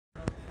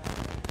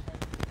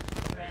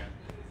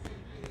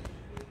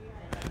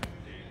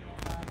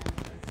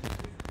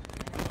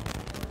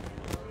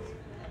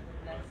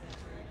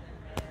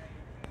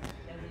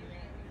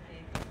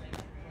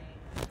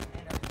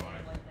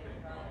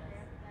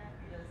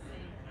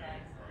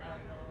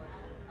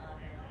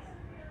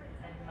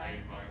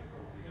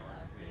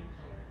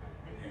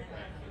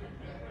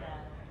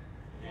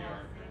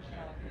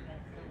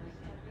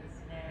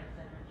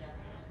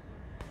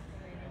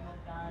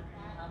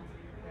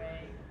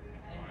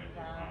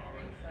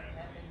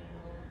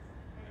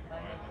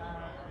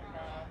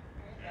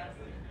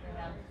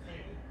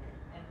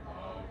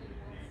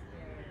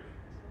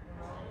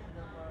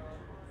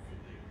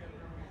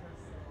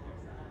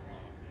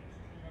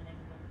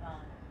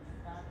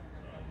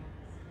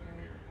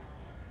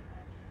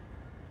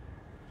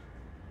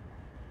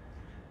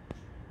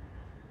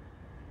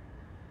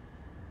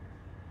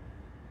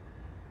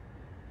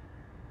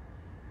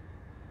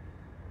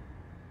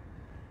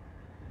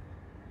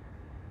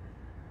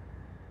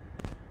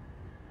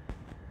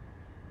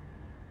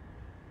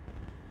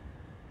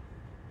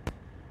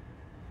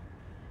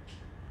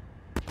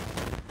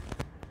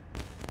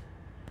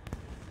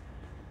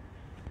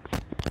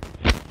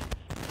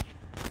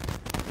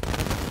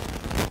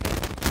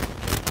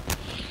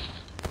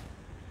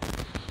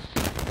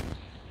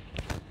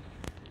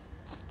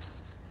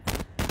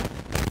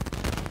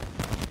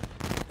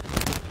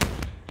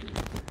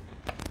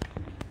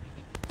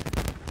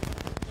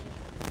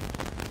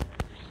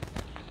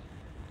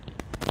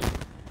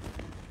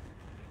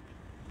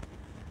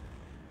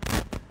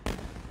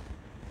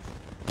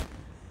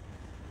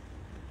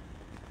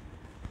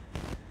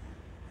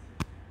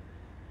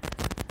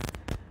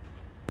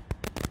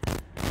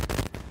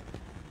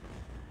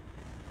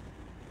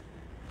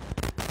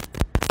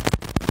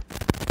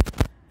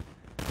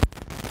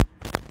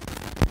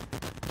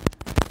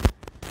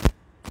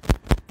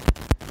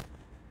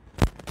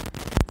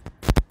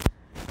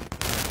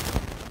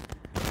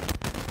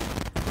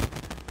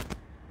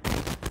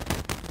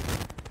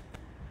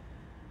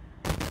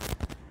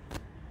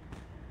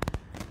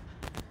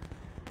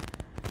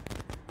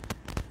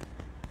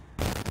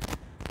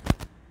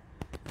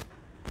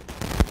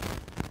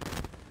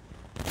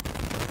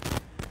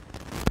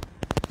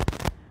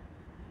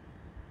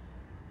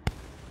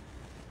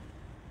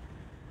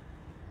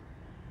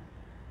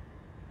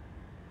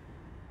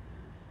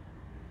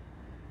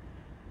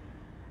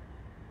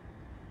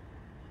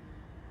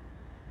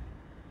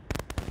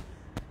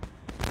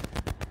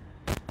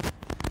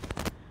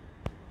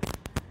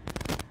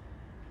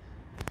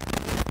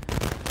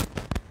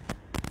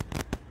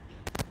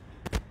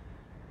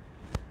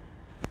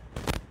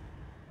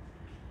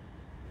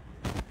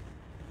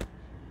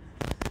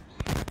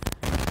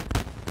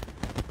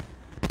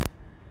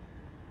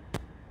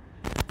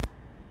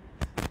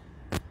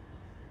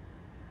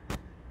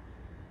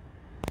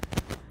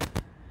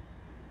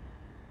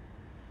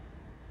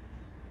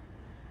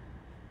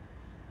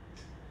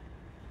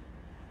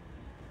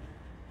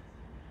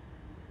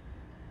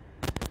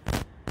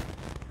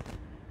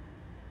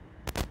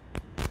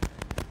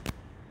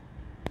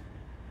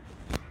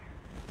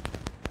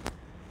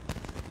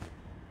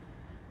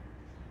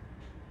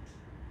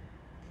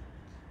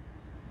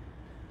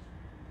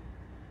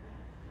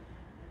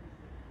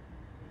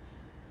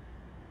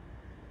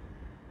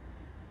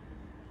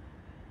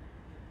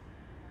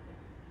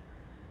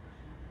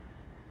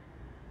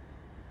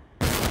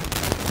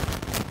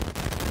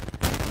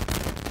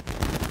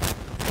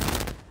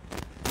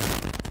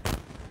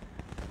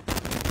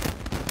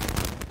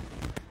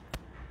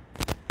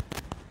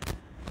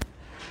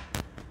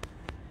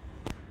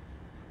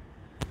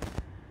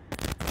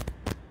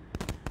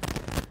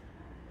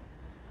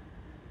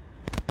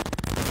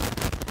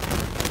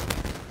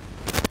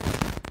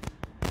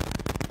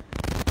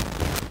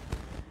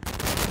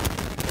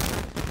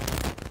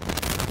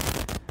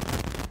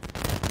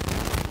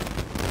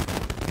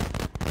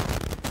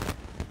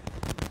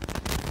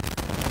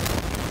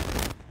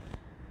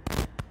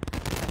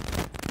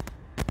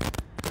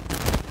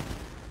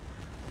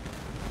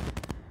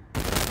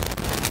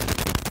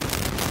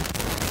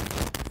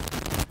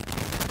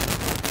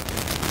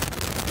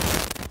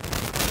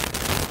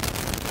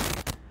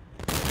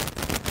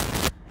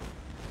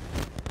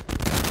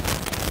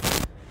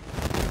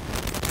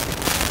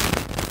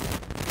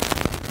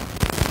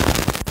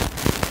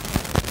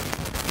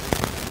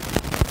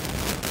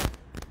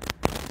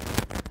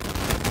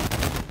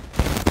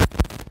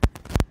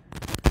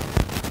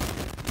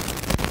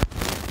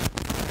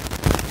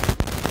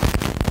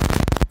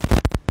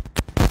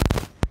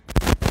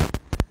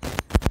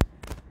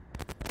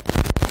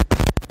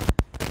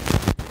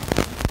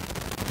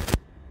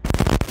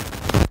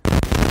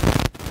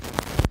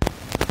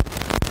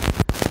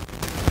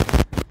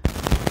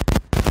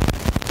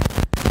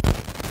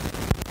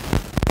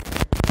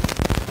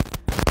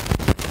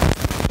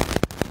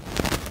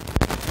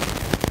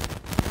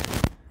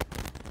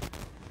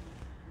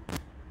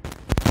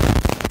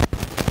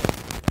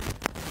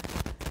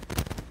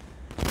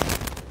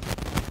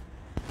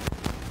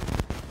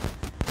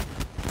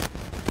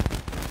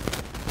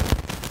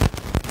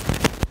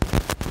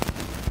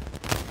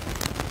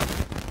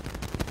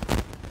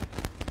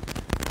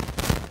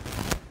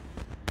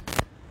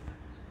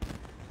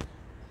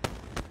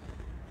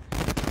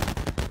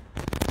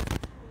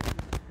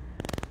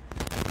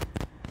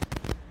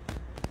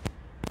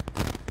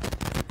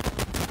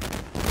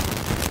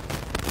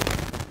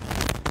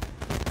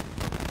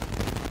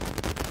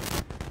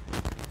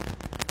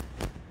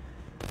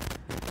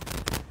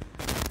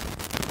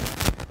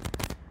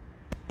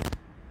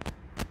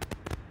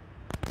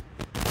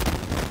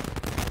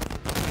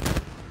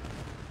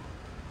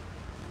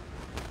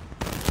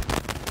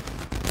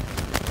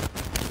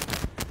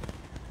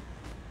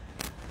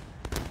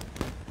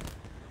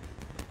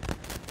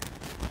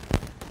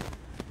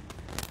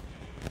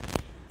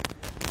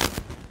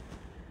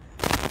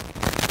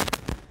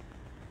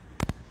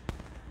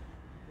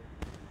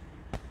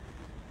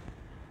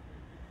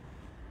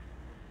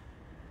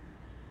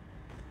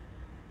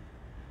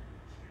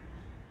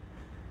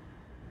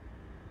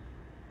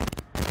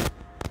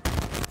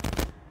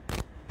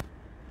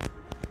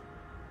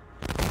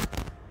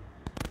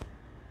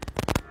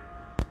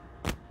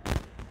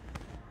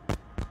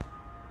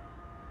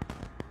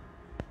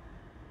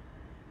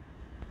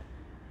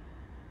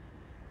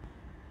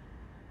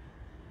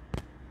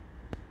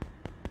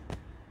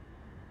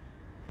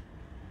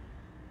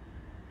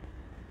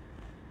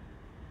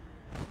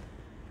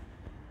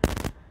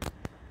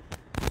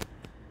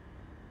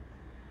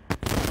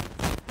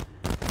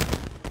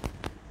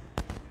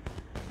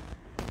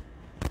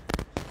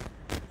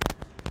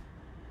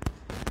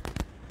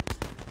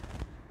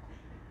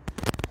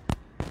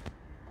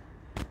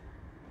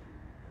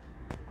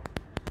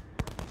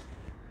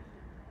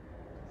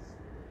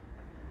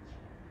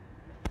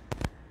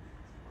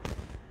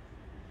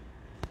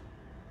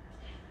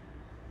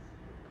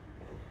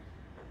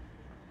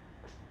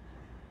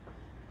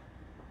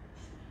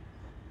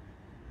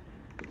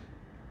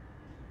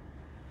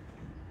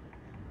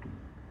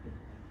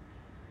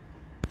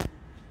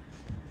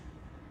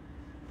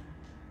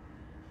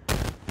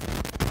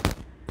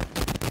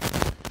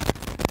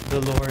The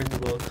Lord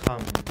will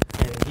come,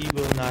 and he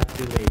will not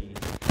delay.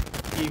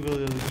 He will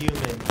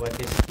illumine what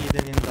is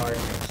hidden in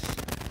darkness,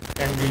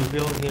 and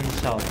reveal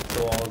himself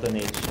to all the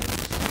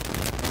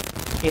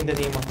nations. In the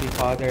name of the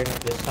Father, and of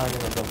the Son,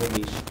 and of the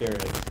Holy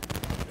Spirit.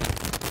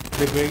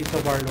 The grace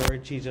of our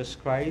Lord Jesus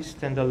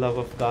Christ, and the love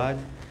of God,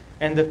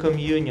 and the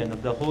communion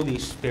of the Holy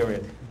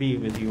Spirit be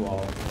with you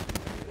all.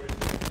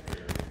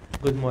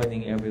 Good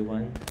morning,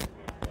 everyone.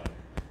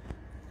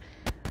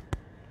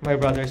 My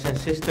brothers and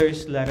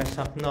sisters, let us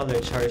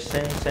acknowledge our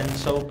sins and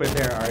so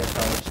prepare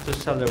ourselves to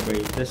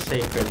celebrate the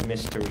sacred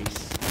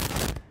mysteries.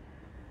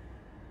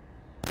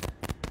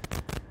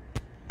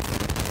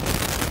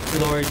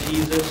 Lord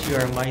Jesus, you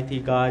are mighty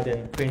God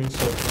and Prince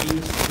of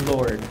Peace.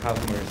 Lord, have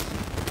mercy.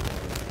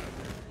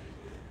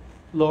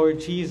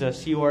 Lord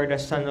Jesus, you are the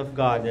Son of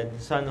God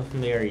and Son of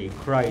Mary.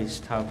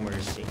 Christ, have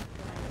mercy.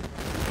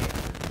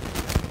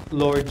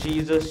 Lord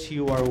Jesus,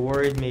 you are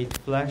Word made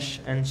flesh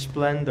and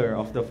splendor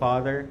of the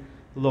Father.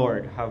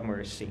 Lord, have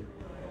mercy.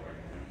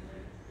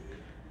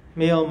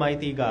 May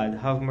Almighty God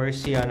have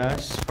mercy on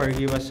us,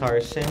 forgive us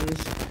our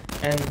sins,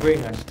 and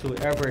bring us to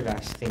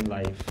everlasting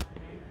life.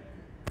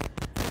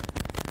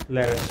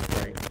 Let us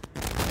pray.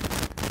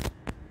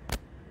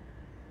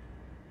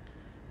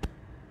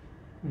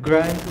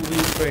 Grant, we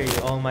pray,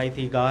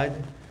 Almighty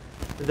God,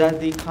 that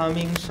the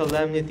coming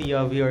solemnity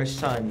of your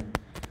Son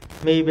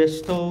may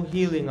bestow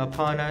healing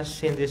upon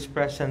us in this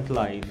present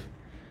life,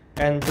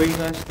 and bring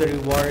us the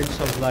rewards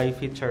of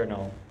life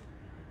eternal.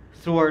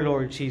 Through our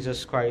Lord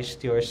Jesus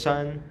Christ, your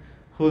Son,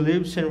 who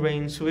lives and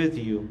reigns with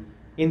you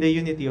in the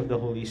unity of the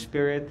Holy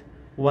Spirit,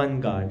 one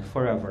God,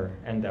 forever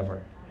and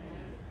ever.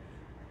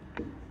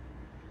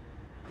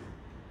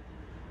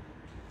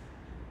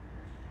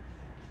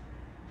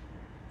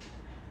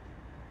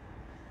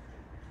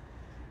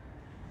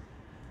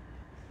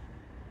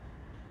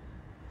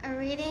 A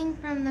reading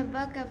from the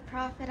book of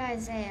Prophet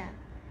Isaiah.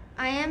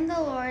 I am the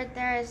Lord,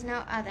 there is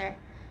no other.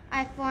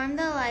 I form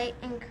the light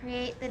and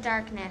create the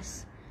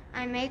darkness.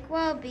 I make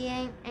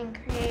well-being and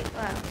create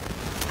woe.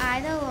 I,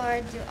 the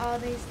Lord, do all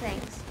these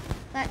things.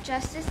 Let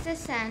justice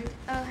descend,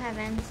 O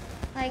heavens,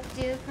 like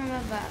dew from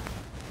above.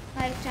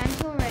 Like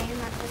gentle rain,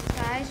 let the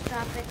skies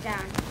drop it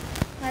down.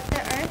 Let the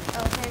earth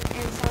open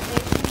and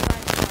salvation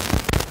bud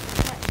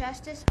forth. Let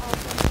justice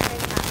also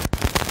spring up.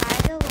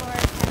 I, the Lord,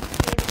 have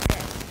created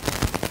this.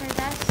 For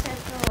thus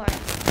says the Lord,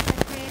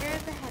 the creator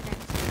of the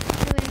heavens,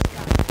 who is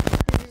God,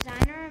 the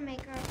designer and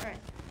maker of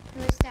earth, who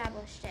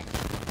established it,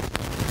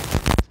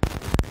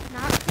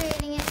 not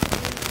creating it to be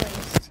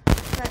waste,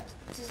 but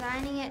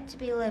designing it to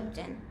be lived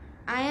in.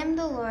 I am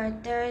the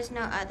Lord, there is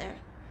no other.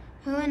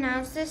 Who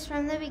announced this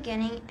from the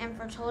beginning and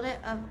foretold it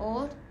of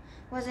old?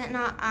 Was it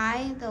not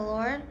I, the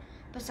Lord,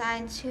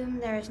 besides whom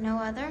there is no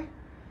other?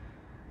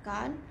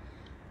 God?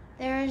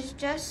 There is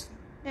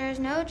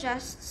no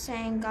just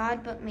saying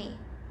God but me.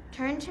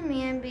 Turn to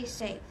me and be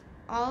safe,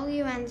 all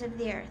you ends of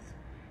the earth.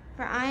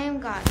 For I am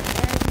God,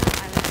 there is no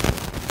other.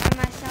 By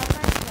myself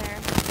I swear,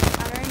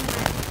 uttering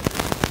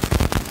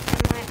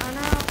my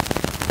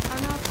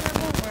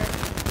unalterable word.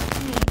 To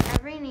me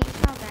every knee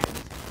shall bend,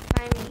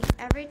 by me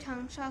every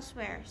tongue shall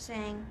swear,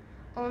 saying,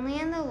 only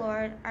in the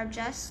Lord are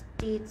just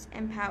deeds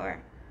and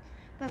power.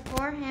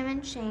 Before him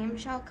in shame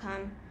shall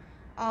come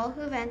all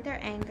who vent their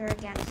anger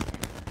against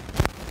him.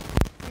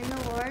 In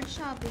the Lord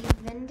shall be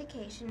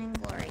vindication and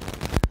glory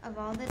of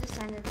all the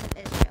descendants of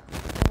Israel.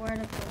 The word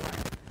of the Lord.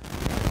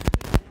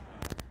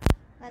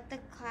 Let the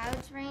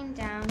clouds rain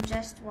down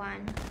just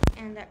one,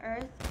 and the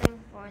earth bring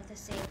forth a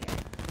Savior.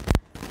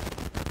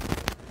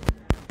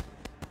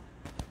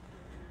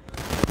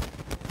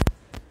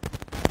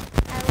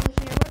 I will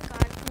hear what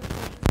God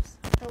proclaims,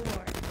 the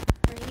Lord,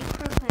 for he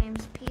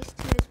proclaims peace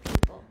to his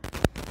people.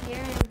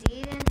 Here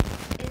indeed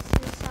is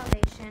his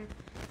salvation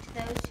to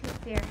those who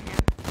fear him,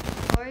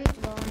 glory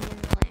dwelling in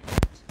the land.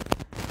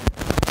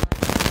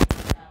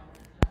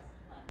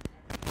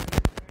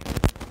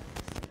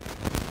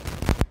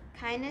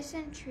 Kindness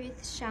and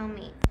truth shall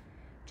meet,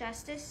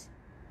 justice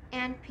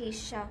and peace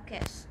shall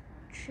kiss.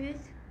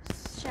 Truth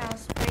shall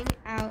spring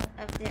out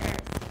of the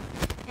earth,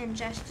 and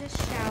justice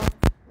shall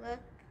look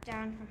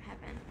down from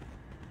heaven.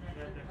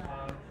 Let the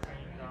clouds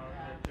rain down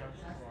the just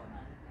one,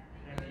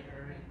 and the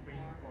earth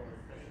bring forth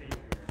the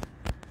Savior.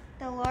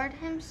 The Lord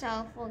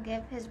himself will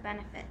give his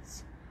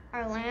benefits.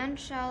 Our land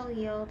shall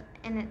yield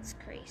in its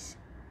increase.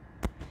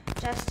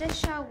 Justice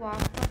shall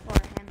walk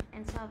before him,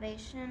 and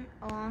salvation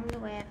along the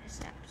way of his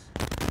steps.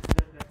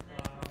 Let the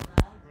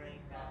clouds rain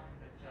down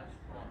the just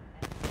one,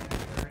 and the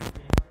earth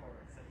bring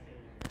forth the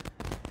Savior.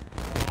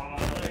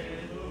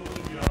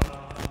 Alleluia,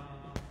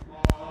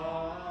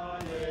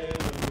 alleluia,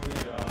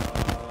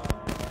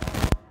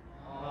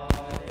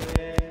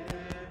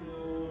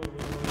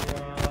 alleluia.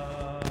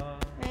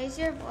 Raise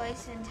your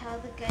voice and tell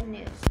the good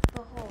news.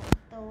 Behold,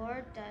 the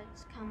Lord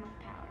does come with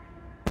power.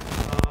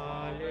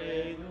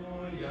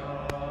 Alleluia,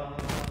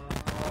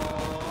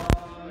 alleluia,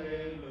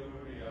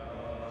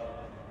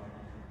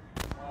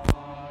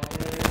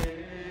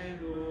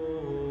 alleluia.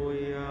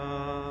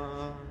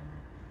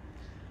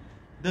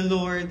 The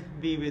Lord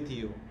be with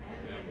you.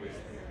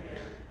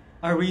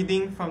 A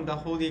reading from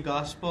the Holy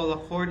Gospel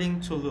according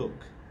to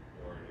Luke.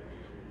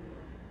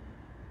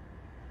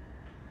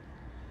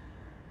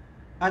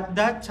 At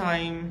that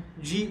time,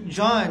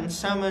 John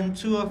summoned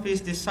two of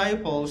his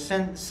disciples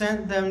and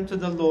sent them to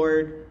the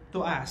Lord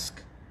to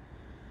ask,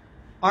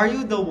 "Are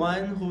you the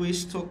one who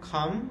is to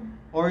come,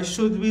 or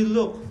should we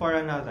look for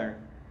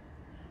another?"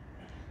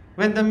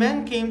 When the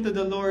men came to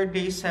the Lord,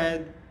 they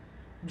said,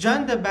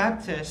 "John the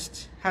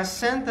Baptist has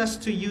sent us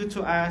to you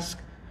to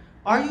ask,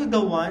 'Are you the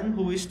one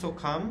who is to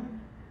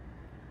come?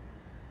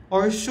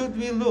 Or should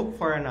we look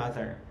for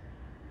another?'"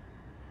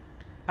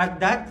 At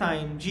that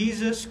time,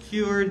 Jesus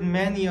cured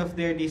many of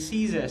their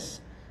diseases,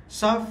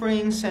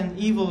 sufferings, and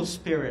evil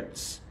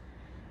spirits.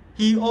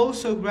 He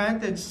also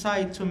granted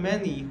sight to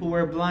many who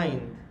were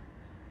blind.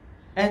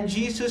 And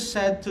Jesus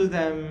said to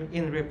them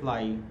in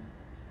reply,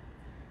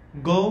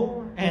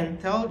 "Go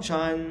and tell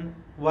John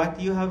what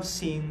you have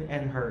seen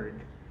and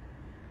heard.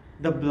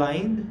 The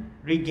blind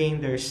regain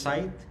their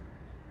sight,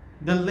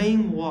 the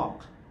lame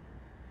walk,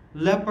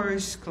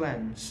 lepers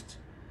cleansed,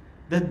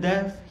 the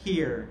deaf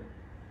hear,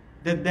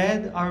 the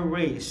dead are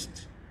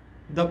raised,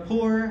 the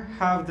poor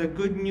have the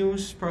good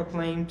news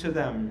proclaimed to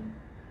them,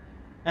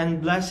 and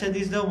blessed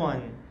is the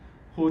one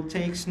who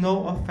takes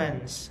no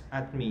offense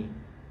at me."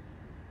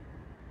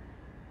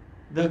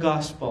 The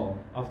Gospel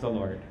of the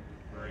Lord.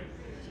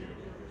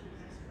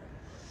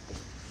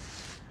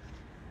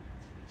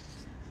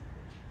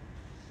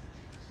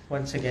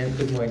 Once again,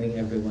 good morning,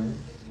 everyone.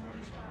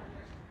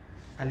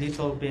 A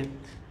little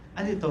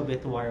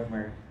bit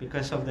warmer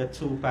because of the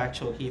two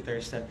patio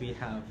heaters that we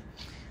have.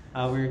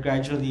 We're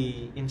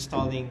gradually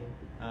installing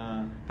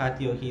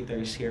patio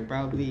heaters here,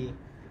 probably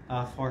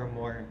 4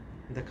 more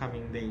in the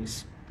coming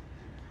days.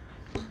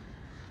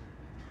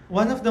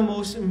 One of the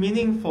most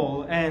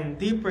meaningful and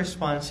deep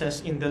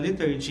responses in the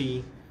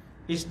liturgy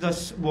is the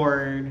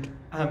word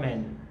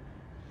Amen.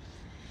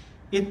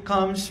 It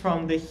comes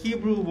from the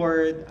Hebrew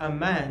word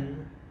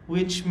aman,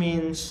 which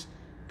means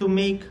to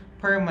make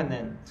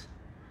permanent,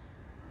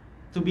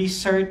 to be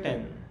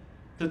certain,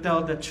 to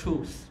tell the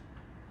truth.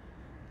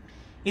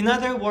 In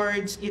other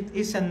words, it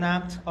is an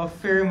act of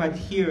firm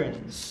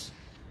adherence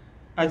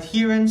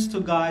to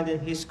God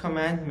and His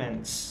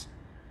commandments.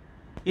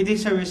 It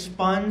is a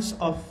response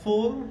of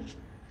full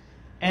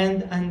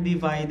and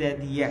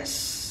undivided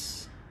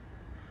yes.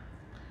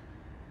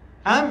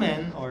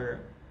 Amen,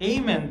 or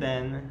Amen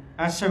then,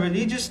 as a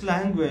religious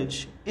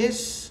language,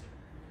 is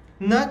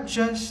not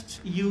just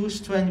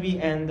used when we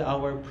end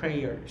our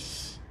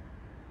prayers,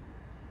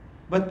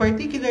 but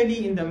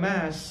particularly in the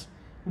Mass,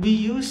 we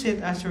use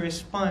it as a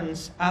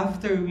response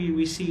after we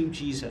receive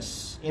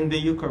Jesus in the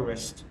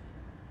Eucharist.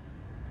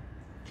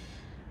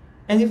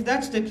 And if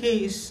that's the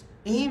case,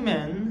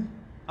 Amen,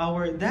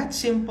 that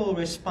simple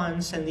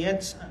response, and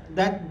yet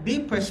that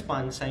deep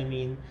response, and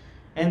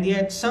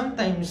yet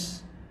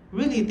sometimes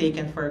really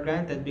taken for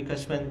granted,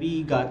 because when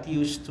we got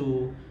used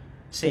to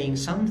saying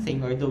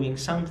something or doing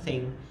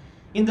something,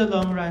 in the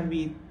long run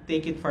we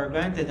take it for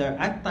granted, or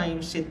at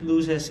times it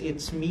loses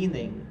its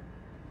meaning.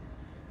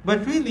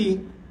 But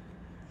really,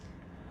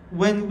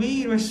 when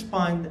we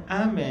respond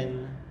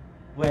Amen,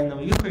 when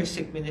a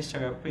Eucharistic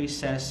minister or priest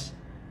says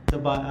the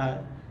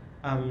body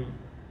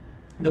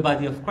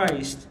of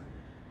Christ,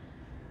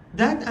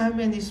 that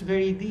Amen is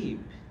very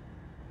deep,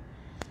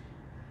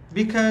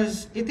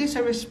 because it is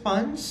a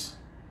response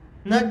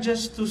not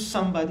just to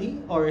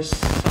somebody or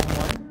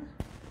someone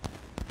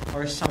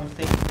or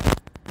something,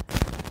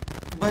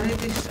 but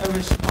it is a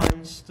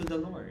response to the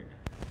Lord.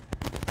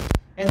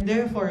 And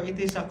therefore, it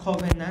is a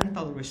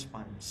covenantal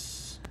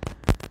response.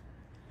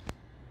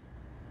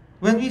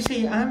 When we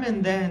say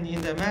Amen then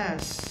in the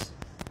Mass,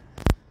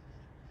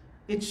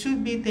 it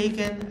should be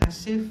taken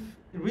as if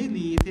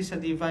really it is a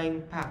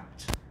divine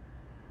pact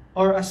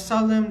or a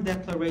solemn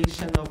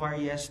declaration of our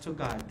yes to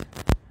God.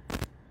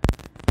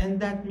 And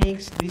that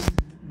makes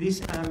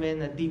this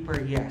Amen a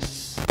deeper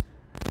yes.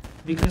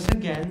 Because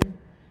again,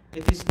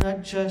 it is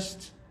not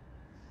just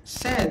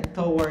said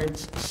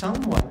towards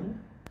someone,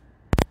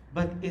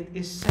 but it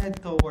is said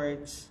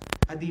towards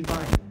a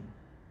divine,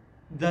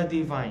 the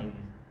divine,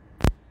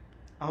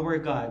 our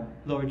God,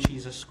 Lord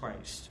Jesus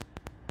Christ.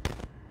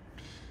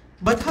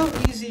 But how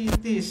easy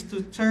it is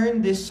to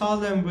turn this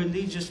solemn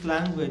religious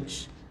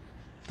language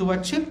to a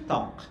chip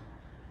talk.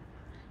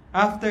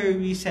 After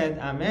we said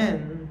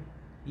Amen,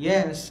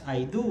 yes,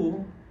 I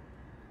do,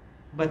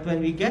 but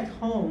when we get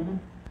home,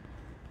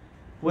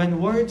 when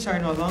words are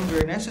no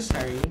longer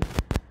necessary,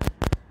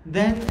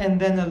 then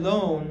and then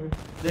alone,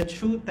 the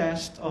true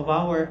test of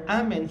our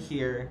Amen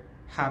here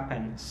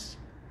happens.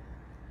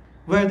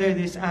 Whether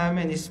this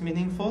Amen is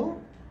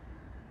meaningful,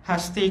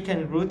 has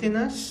taken root in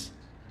us,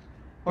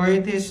 or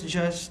it is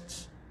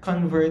just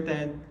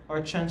converted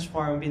or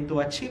transformed into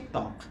a cheap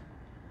talk.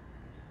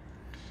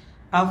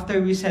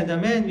 After we said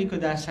Amen, we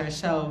could ask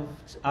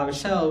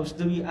ourselves,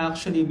 do we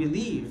actually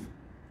believe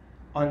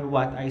on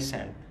what I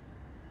said,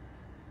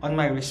 on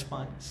my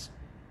response?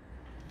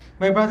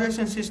 My brothers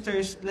and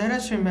sisters, let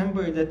us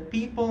remember that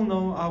people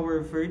know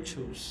our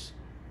virtues.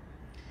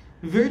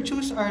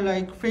 Virtues are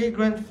like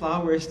fragrant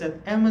flowers that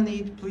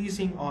emanate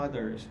pleasing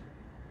odors.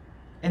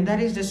 And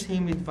that is the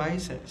same with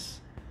vices.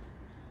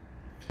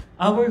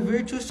 Our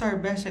virtues are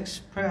best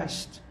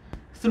expressed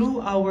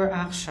through our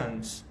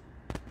actions,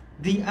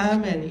 the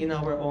amen in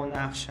our own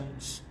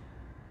actions.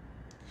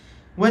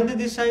 When the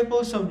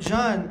disciples of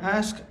John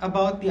asked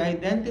about the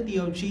identity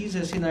of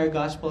Jesus in our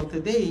gospel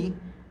today,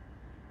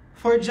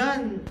 for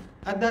John,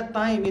 at that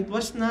time, it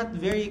was not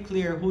very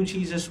clear who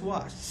Jesus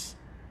was.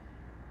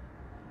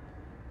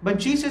 But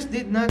Jesus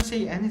did not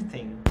say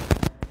anything,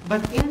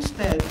 but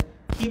instead,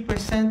 he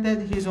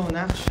presented his own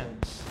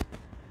actions.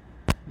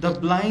 The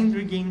blind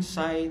regained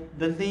sight,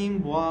 the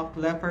lame walk,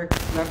 lepers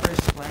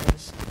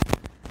cleansed,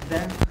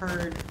 deaf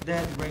heard,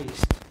 dead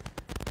raised.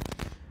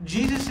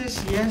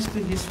 Jesus' yes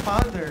to his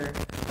Father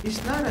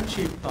is not a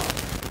cheap talk,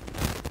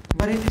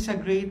 but it is a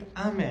great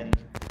amen.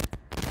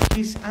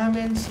 His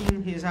amen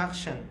in his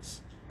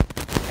actions.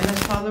 And as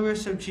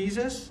followers of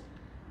Jesus,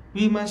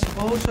 we must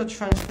also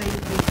translate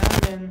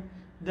the amen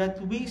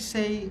that we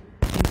say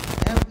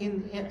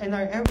in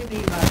our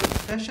everyday life,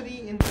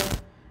 especially in the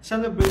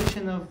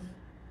celebration of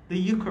the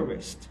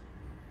Eucharist.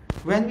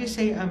 When we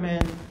say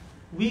amen,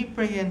 we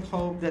pray and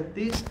hope that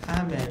this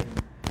amen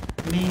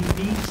may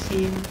be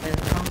seen and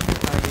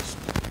concretized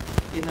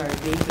in our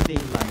day-to-day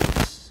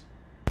lives.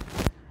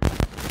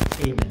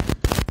 Amen.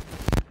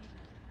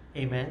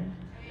 Amen.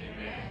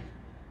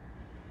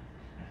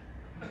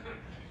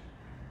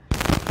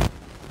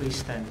 Please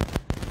stand.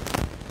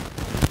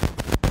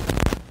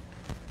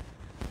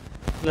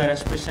 Let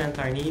us present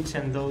our needs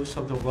and those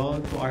of the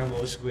world to our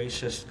most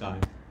gracious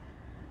God.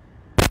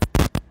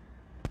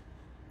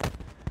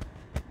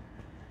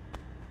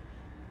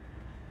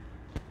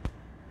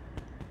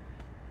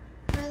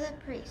 For the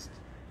priest,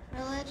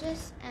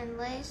 religious and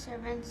lay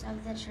servants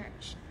of the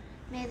Church,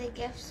 may the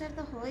gifts of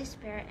the Holy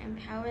Spirit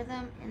empower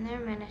them in their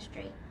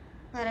ministry.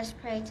 Let us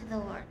pray to the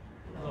Lord.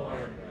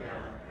 Lord,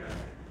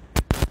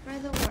 For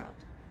the world,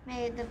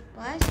 may the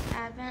blessed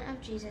advent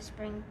of Jesus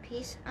bring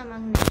peace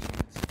among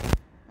nations.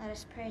 Let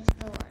us pray to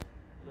the Lord.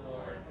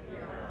 Lord,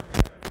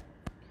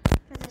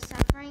 For the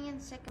suffering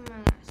and sick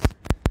among us,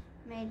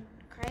 may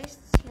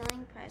Christ's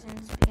healing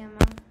presence be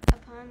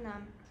upon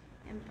them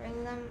and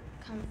bring them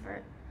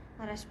comfort.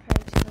 Let us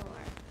pray to the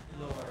Lord.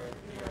 Lord,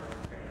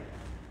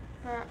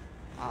 For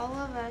all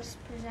of us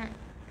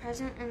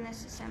present in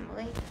this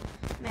assembly,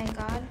 may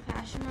God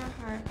fashion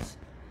our hearts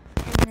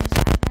in this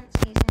Advent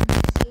season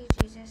to see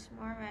Jesus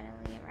more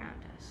readily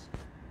around us.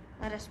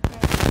 Let us pray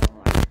to the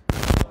Lord.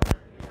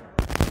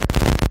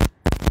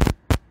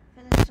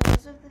 For the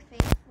souls of the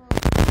faithful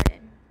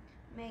departed,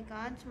 may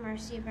God's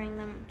mercy bring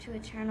them to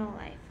eternal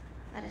life.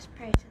 Let us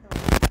pray to the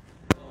Lord.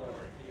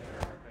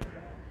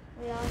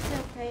 We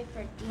also pray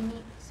for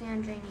Dini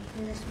Sandrini,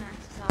 who this Mass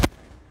is offered.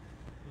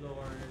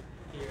 Lord,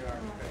 hear our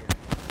prayer.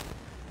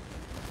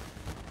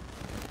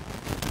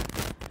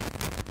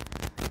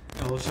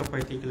 I also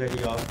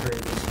particularly offer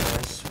this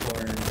Mass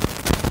for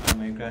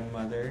my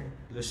grandmother,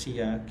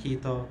 Lucia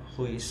Quito,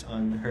 who is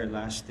on her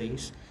last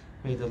days.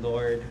 May the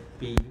Lord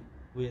be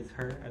with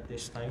her at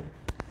this time.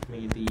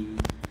 May the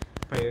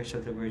prayers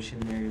of the Virgin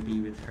Mary be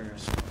with her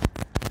as well.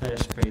 Let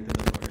us pray to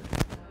the Lord.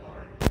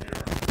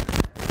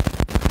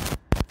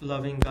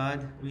 Loving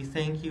God, we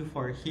thank you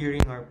for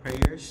hearing our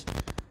prayers.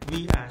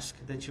 We ask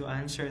that you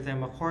answer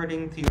them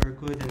according to your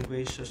good and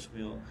gracious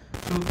will,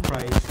 through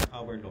Christ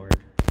our Lord.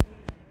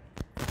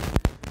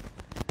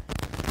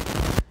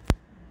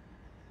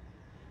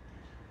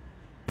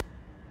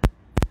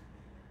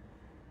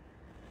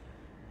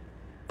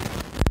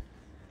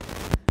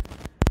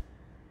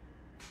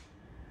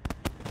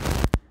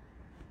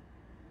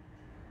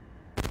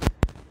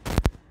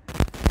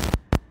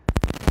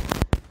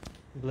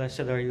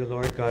 Blessed are you,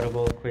 Lord God of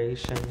all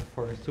creation,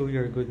 for through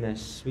your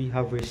goodness we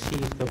have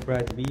received the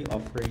bread we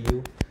offer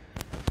you,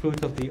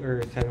 fruit of the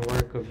earth and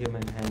work of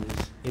human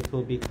hands. It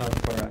will become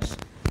for us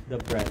the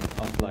bread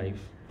of life.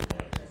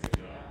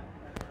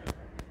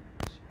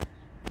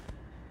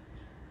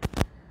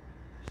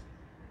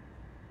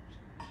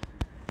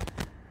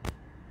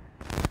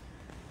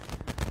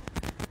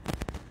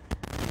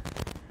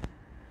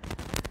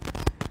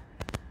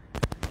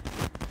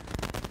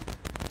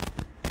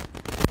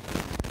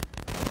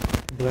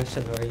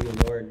 Blessed are you,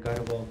 Lord, God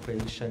of all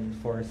creation,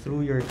 for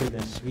through your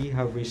goodness we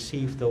have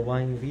received the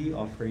wine we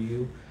offer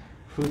you,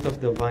 fruit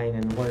of the vine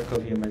and work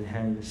of human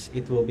hands.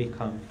 It will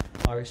become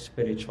our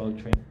spiritual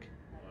drink.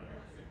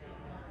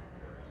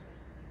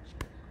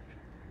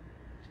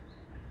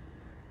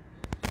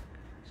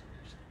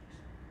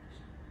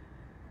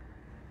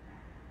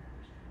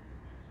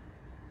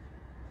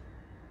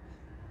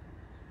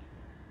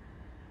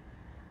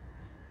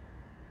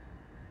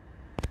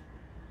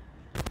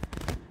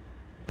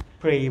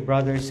 Pray,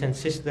 brothers and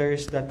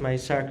sisters, that my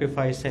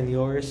sacrifice and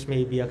yours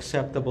may be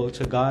acceptable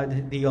to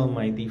God, the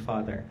Almighty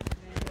Father.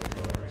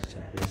 Lord,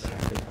 accept this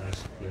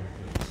sacrifice of your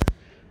praise,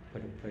 for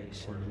the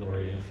praise and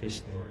glory of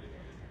His name,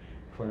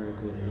 for our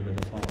good and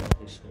good of all of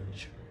His holy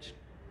church.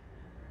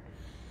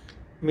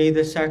 May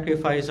the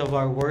sacrifice of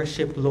our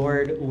worship,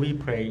 Lord, we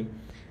pray,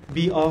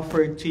 be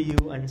offered to you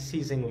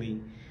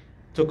unceasingly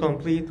to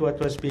complete what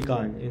was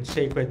begun in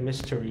sacred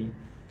mystery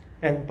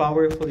and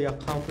powerfully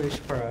accomplish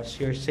for us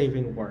your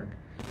saving work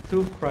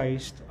through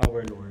Christ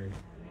our Lord.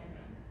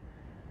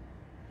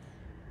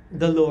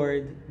 The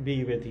Lord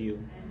be with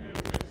you.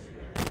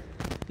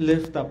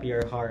 Lift up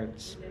your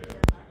hearts.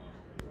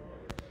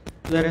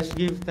 Let us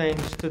give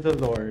thanks to the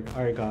Lord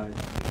our God.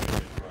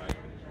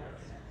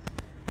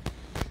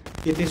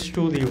 It is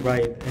truly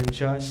right and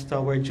just,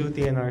 our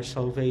duty and our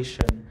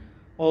salvation,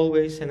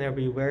 always and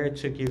everywhere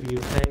to give you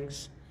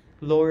thanks,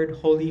 Lord,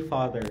 Holy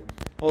Father,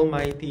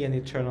 Almighty and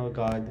eternal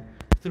God,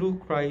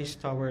 through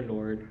Christ our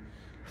Lord.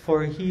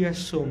 For he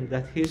assumed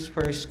at his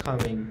first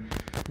coming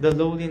the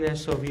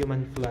lowliness of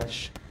human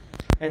flesh,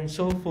 and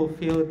so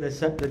fulfilled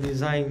the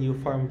design you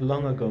formed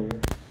long ago,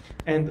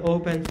 and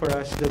opened for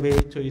us the way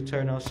to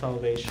eternal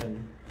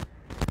salvation.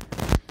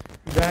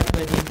 That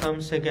when he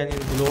comes again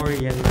in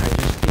glory and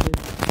majesty,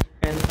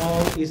 and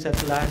all is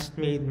at last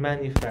made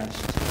manifest,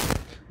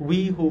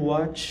 we who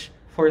watch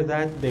for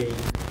that day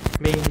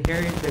may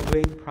inherit the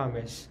great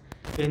promise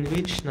in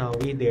which now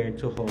we dare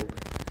to hope.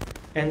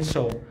 And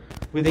so,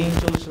 with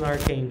angels and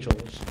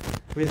archangels,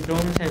 with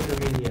thrones and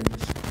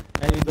dominions,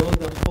 and with all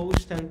the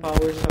hosts and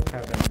powers of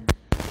heaven,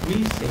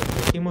 we sing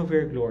the hymn of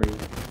your glory,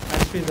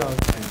 as without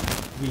end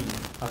we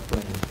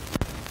acclaim.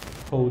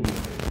 Holy.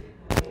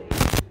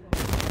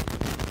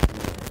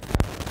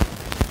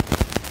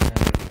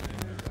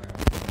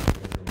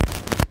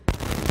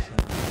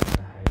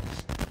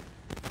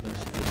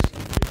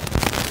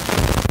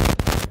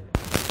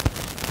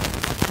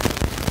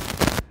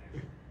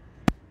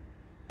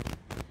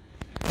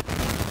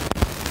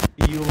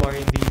 You are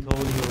indeed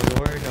holy, O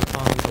Lord,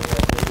 upon the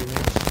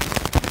holiness.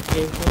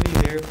 Make holy,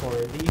 therefore,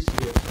 these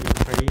gifts, we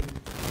pray,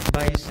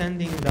 by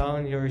sending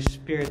down your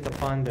Spirit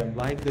upon them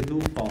like the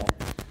dewfall,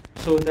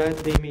 so that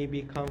they may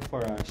become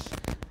for us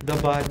the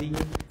body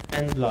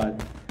and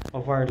blood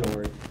of our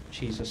Lord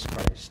Jesus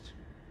Christ.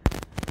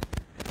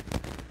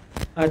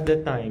 At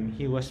the time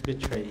he was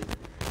betrayed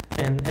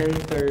and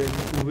entered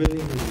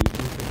willingly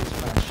into his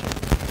passion,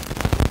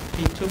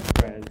 he took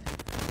bread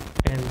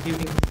and,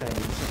 giving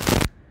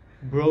thanks,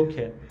 broke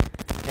it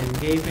and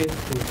gave it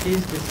to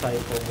his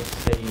disciples,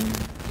 saying,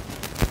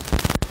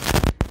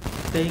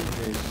 "Take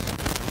this,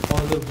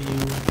 all of you,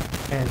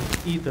 and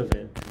eat of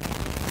it,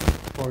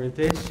 for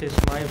this is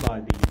my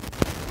body,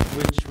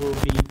 which will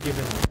be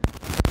given up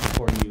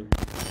for you."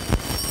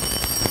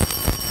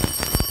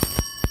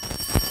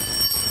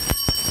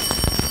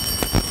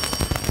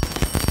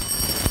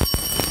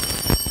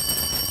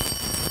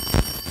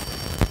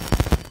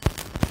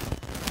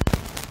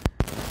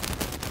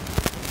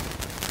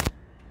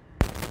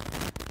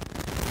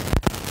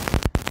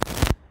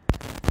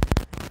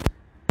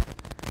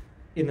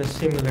 In a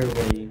similar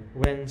way,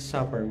 when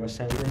supper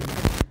was ended,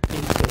 he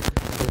took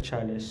the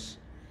chalice,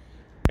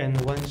 and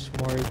once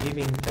more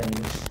giving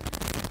thanks,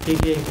 he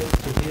gave it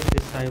to his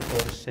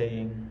disciples,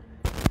 saying,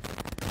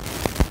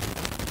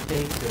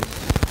 "Take this,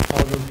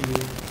 all of you,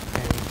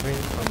 and drink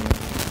from it,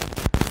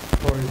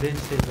 for this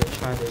is the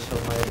chalice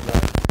of my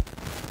blood,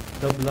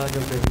 the blood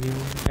of the new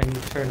and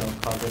eternal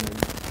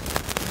covenant,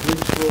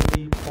 which will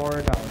be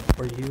poured out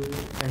for you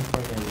and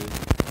for many,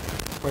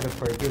 for the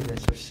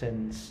forgiveness of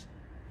sins.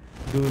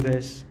 Do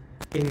this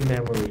in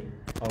memory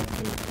of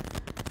me."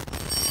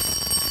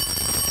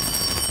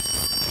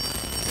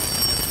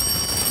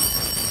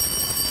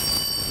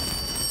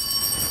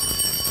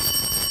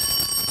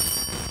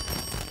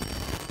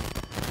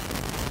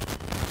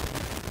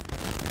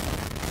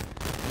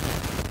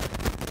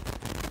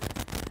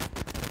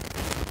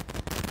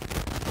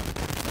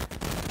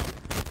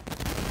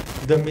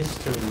 The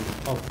mystery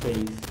of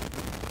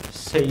faith.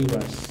 Save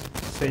us,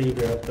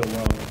 Savior of the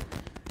world,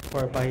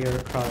 for by your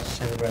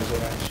cross and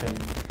resurrection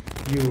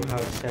you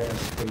have set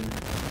us free.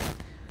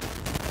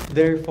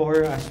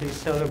 Therefore, as we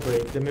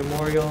celebrate the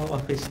memorial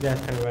of his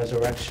death and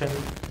resurrection,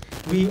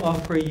 we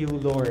offer you,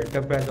 Lord, the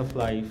bread of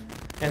life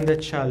and the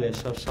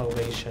chalice of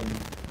salvation,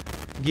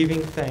 giving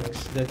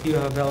thanks that you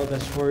have held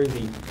us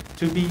worthy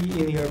to be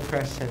in your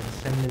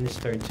presence and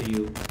minister to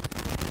you.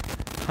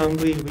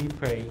 Humbly we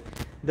pray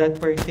that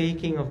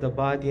partaking of the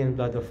body and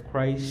blood of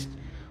Christ,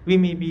 we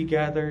may be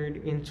gathered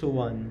into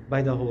one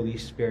by the Holy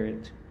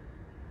Spirit.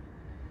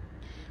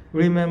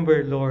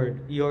 Remember, Lord,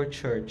 your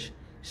church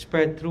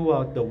spread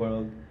throughout the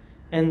world,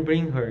 and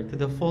bring her to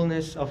the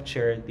fullness of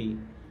charity,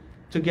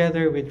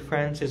 together with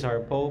Francis our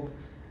Pope,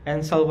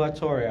 and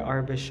Salvatore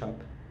our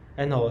Bishop,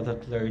 and all the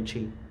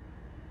clergy.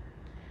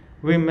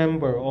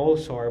 Remember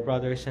also our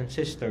brothers and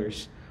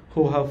sisters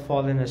who have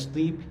fallen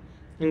asleep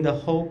in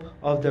the hope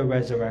of the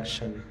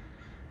resurrection,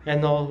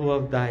 and all who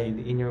have died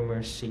in your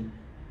mercy.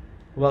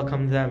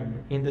 Welcome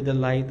them into the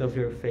light of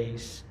your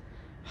face.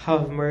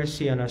 Have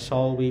mercy on us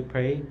all, we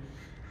pray,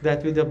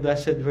 that with the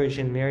Blessed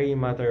Virgin Mary,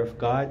 Mother of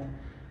God,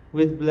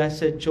 with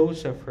blessed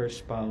Joseph, her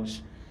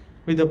spouse,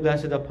 with the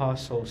blessed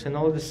apostles and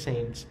all the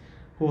saints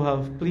who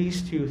have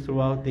pleased you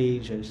throughout the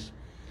ages,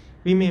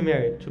 we may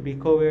merit to be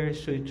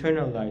co-heirs to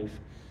eternal life,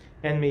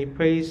 and may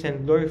praise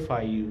and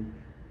glorify you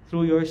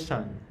through your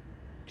Son,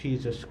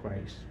 Jesus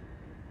Christ.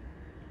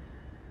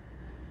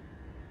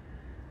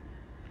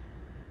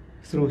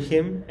 through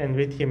him, and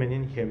with him, and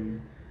in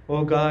him,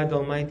 O God,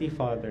 Almighty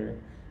Father,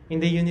 in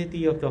the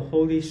unity of the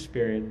Holy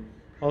Spirit,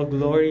 all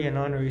glory and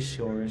honor is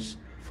yours,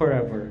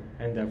 forever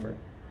and ever.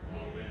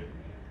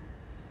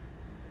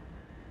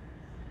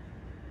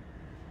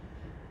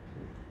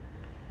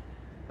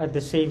 At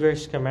the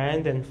Savior's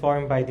command and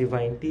formed by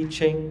divine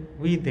teaching,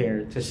 we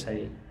dare to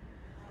say,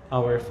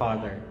 Our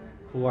Father,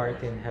 who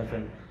art in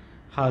heaven,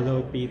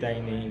 hallowed be thy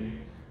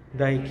name.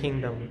 Thy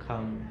kingdom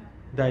come,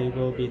 thy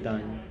will be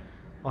done,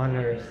 on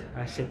earth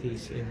as it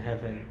is in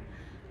heaven.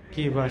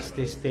 Give us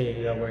this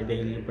day our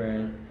daily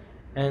bread,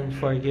 and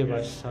forgive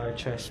us our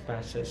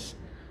trespasses,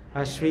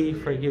 as we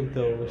forgive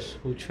those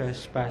who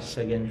trespass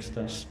against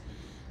us.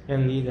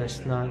 And lead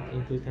us not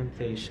into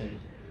temptation,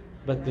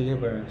 but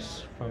deliver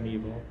us from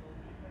evil.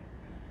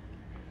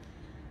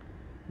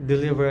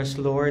 Deliver us,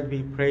 Lord,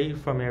 we pray,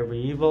 from every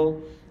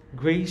evil.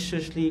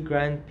 Graciously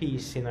grant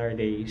peace in our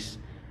days,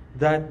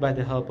 that by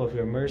the help of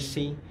your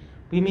mercy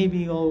we may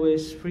be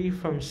always free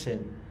from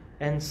sin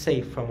and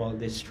safe from all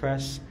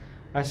distress,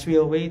 as we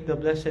await the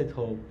blessed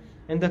hope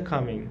and the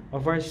coming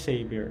of our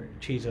Savior,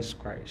 Jesus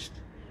Christ.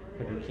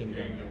 For the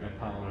kingdom, and the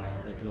power,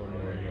 and the glory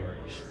are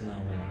yours, now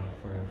and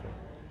forever.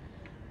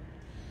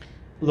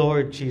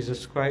 Lord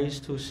Jesus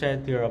Christ, who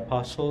said to your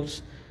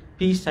apostles,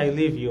 Peace I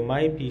leave you,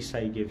 my peace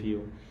I give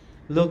you,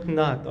 look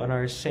not on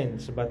our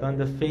sins, but on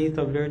the faith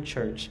of your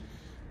church,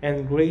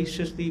 and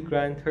graciously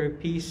grant her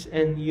peace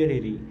and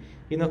unity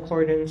in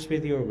accordance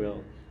with your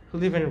will, who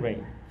live and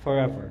reign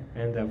forever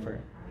and ever.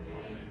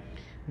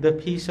 The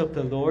peace of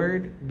the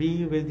Lord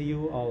be with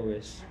you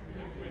always.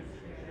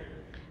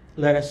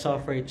 Let us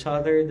offer each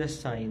other the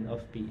sign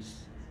of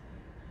peace.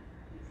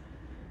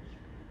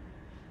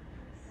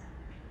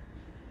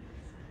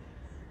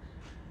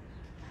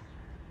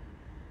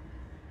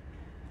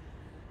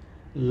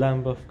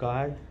 Lamb of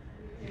God,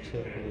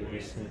 take away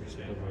the sins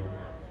of the world,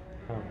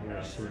 have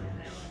mercy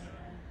on us.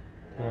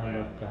 Lamb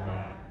of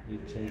God, you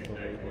take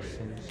away the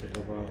sins of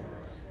the world,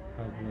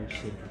 have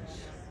mercy on us.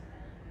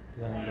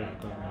 Lamb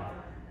of God,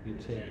 you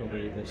take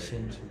away the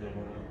sins of the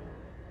world,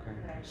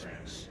 grant us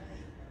peace.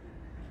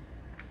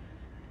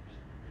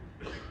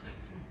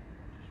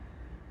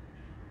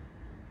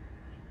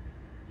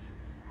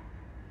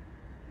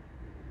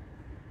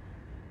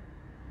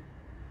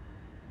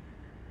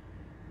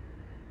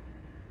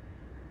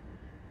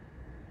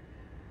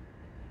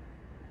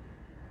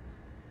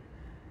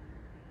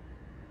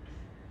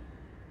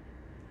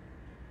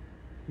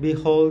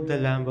 Behold the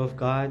Lamb of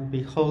God,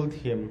 behold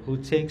him who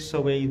takes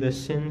away the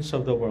sins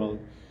of the world.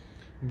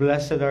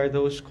 Blessed are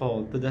those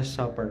called to the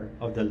supper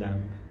of the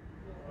Lamb.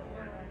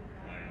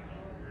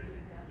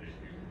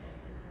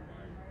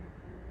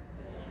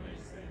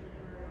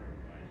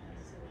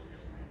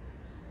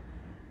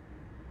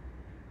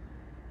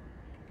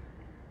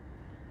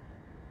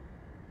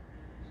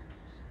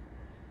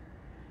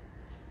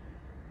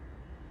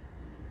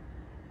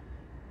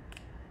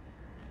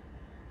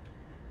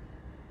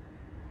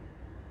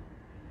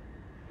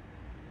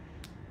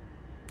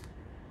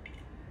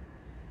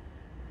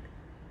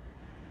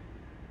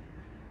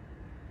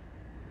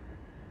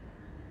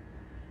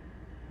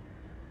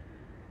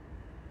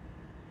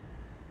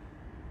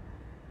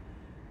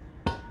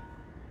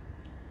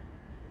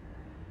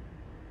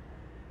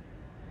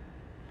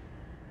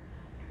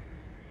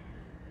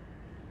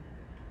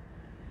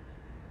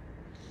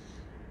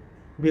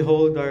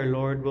 Behold, our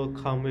Lord will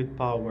come with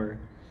power,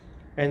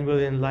 and will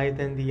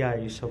enlighten the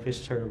eyes of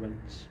his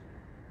servants.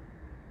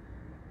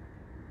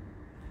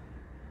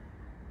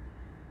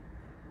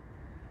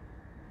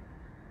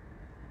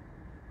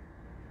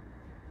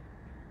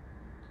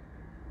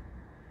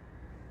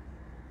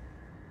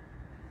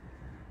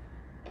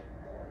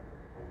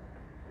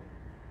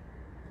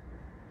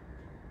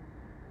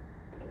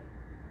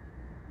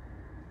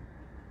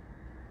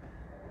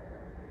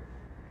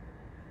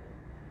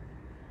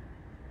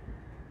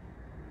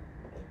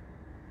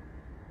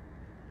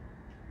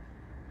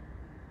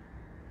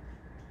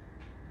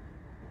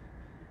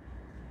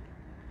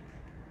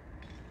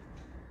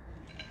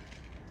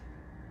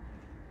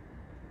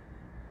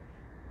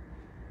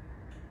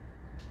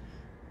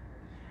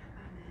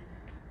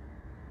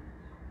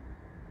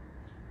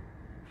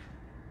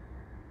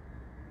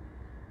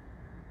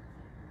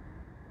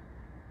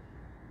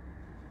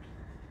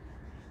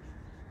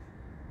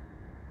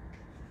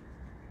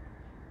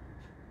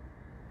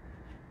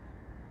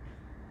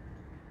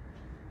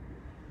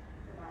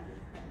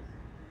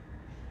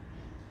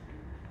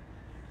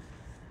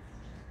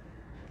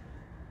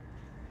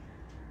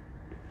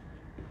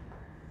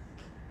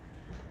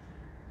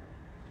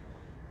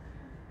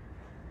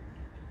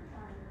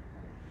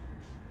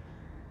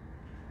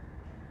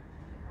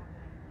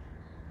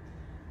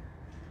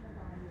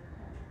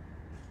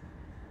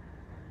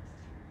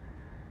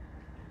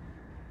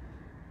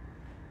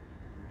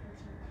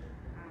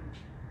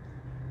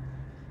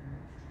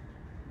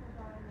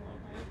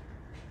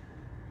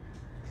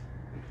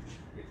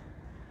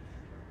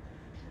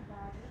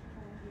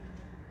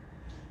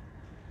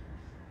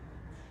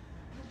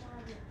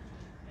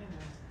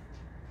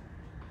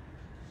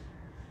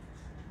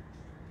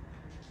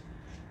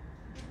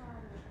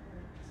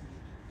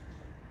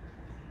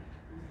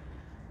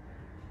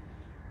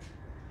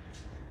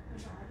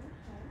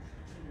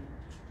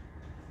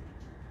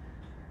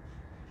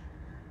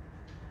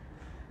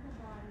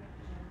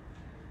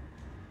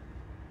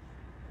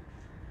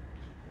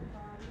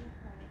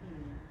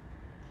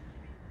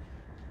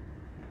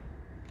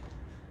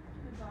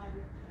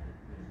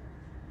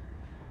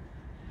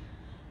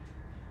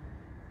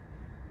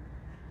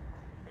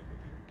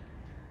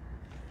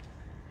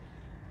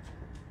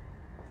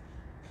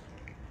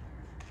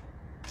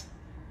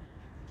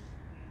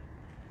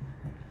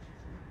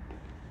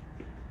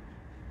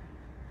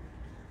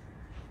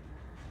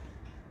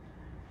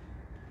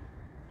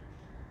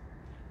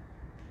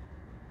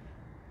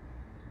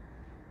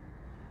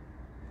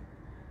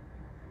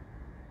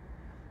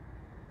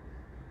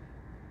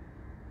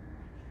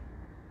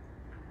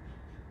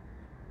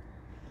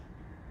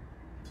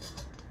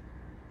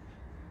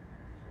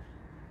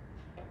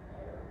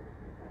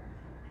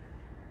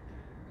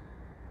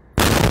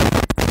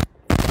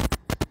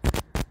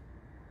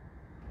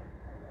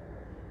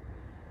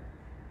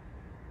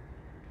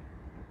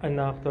 An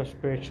act of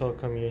spiritual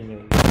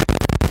communion.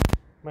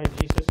 My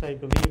Jesus, I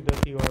believe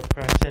that you are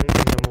present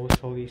in the most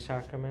holy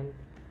sacrament.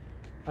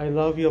 I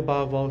love you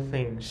above all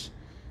things,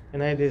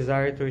 and I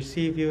desire to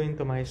receive you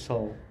into my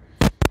soul.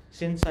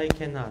 Since I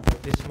cannot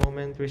at this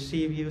moment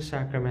receive you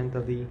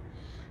sacramentally,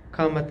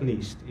 come at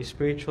least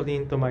spiritually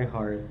into my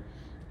heart.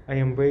 I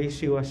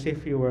embrace you as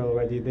if you were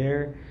already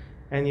there,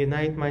 and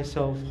unite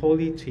myself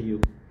wholly to you.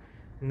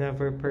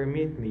 Never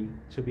permit me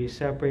to be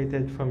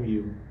separated from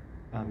you.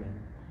 Amen.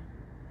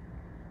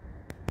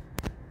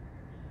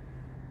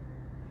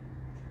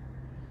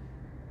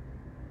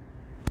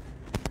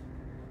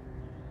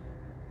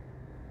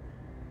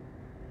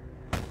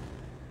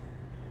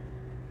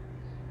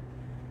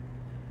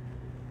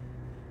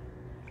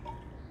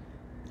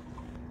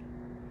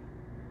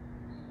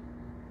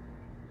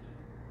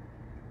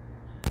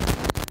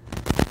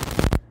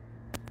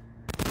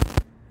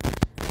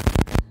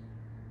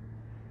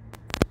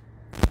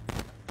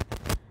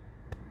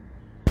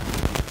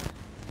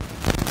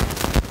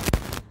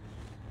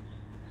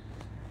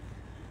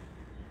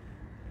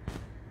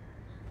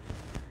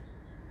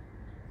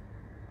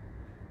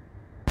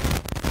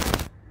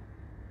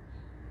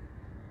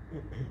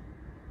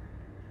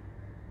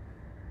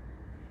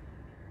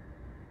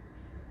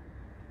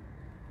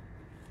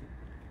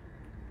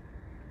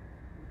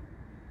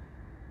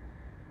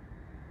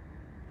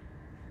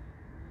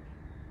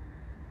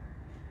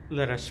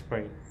 Let us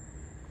pray.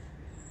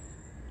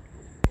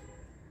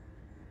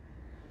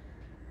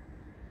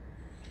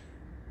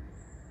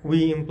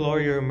 We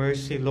implore your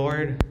mercy,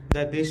 Lord,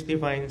 that this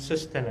divine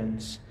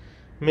sustenance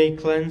may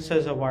cleanse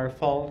us of our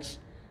faults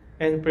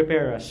and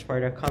prepare us for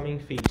the coming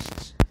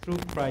feasts through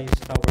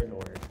Christ our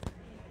Lord.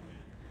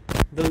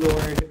 The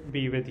Lord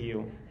be with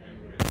you.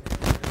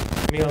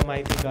 May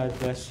Almighty God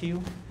bless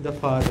you, the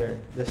Father,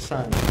 the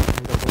Son,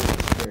 and the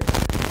Holy Spirit.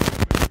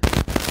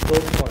 Go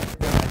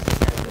forth as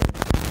intended.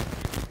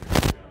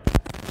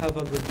 Have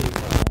a good day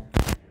for all.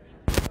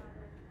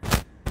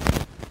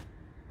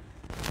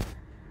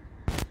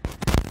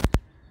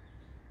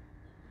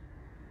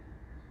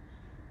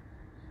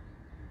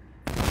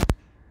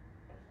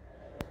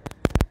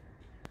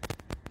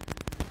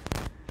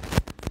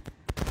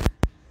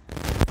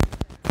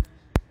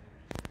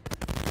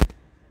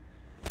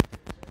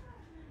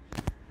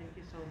 Thank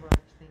you so much.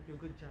 Thank you.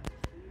 Good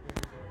job.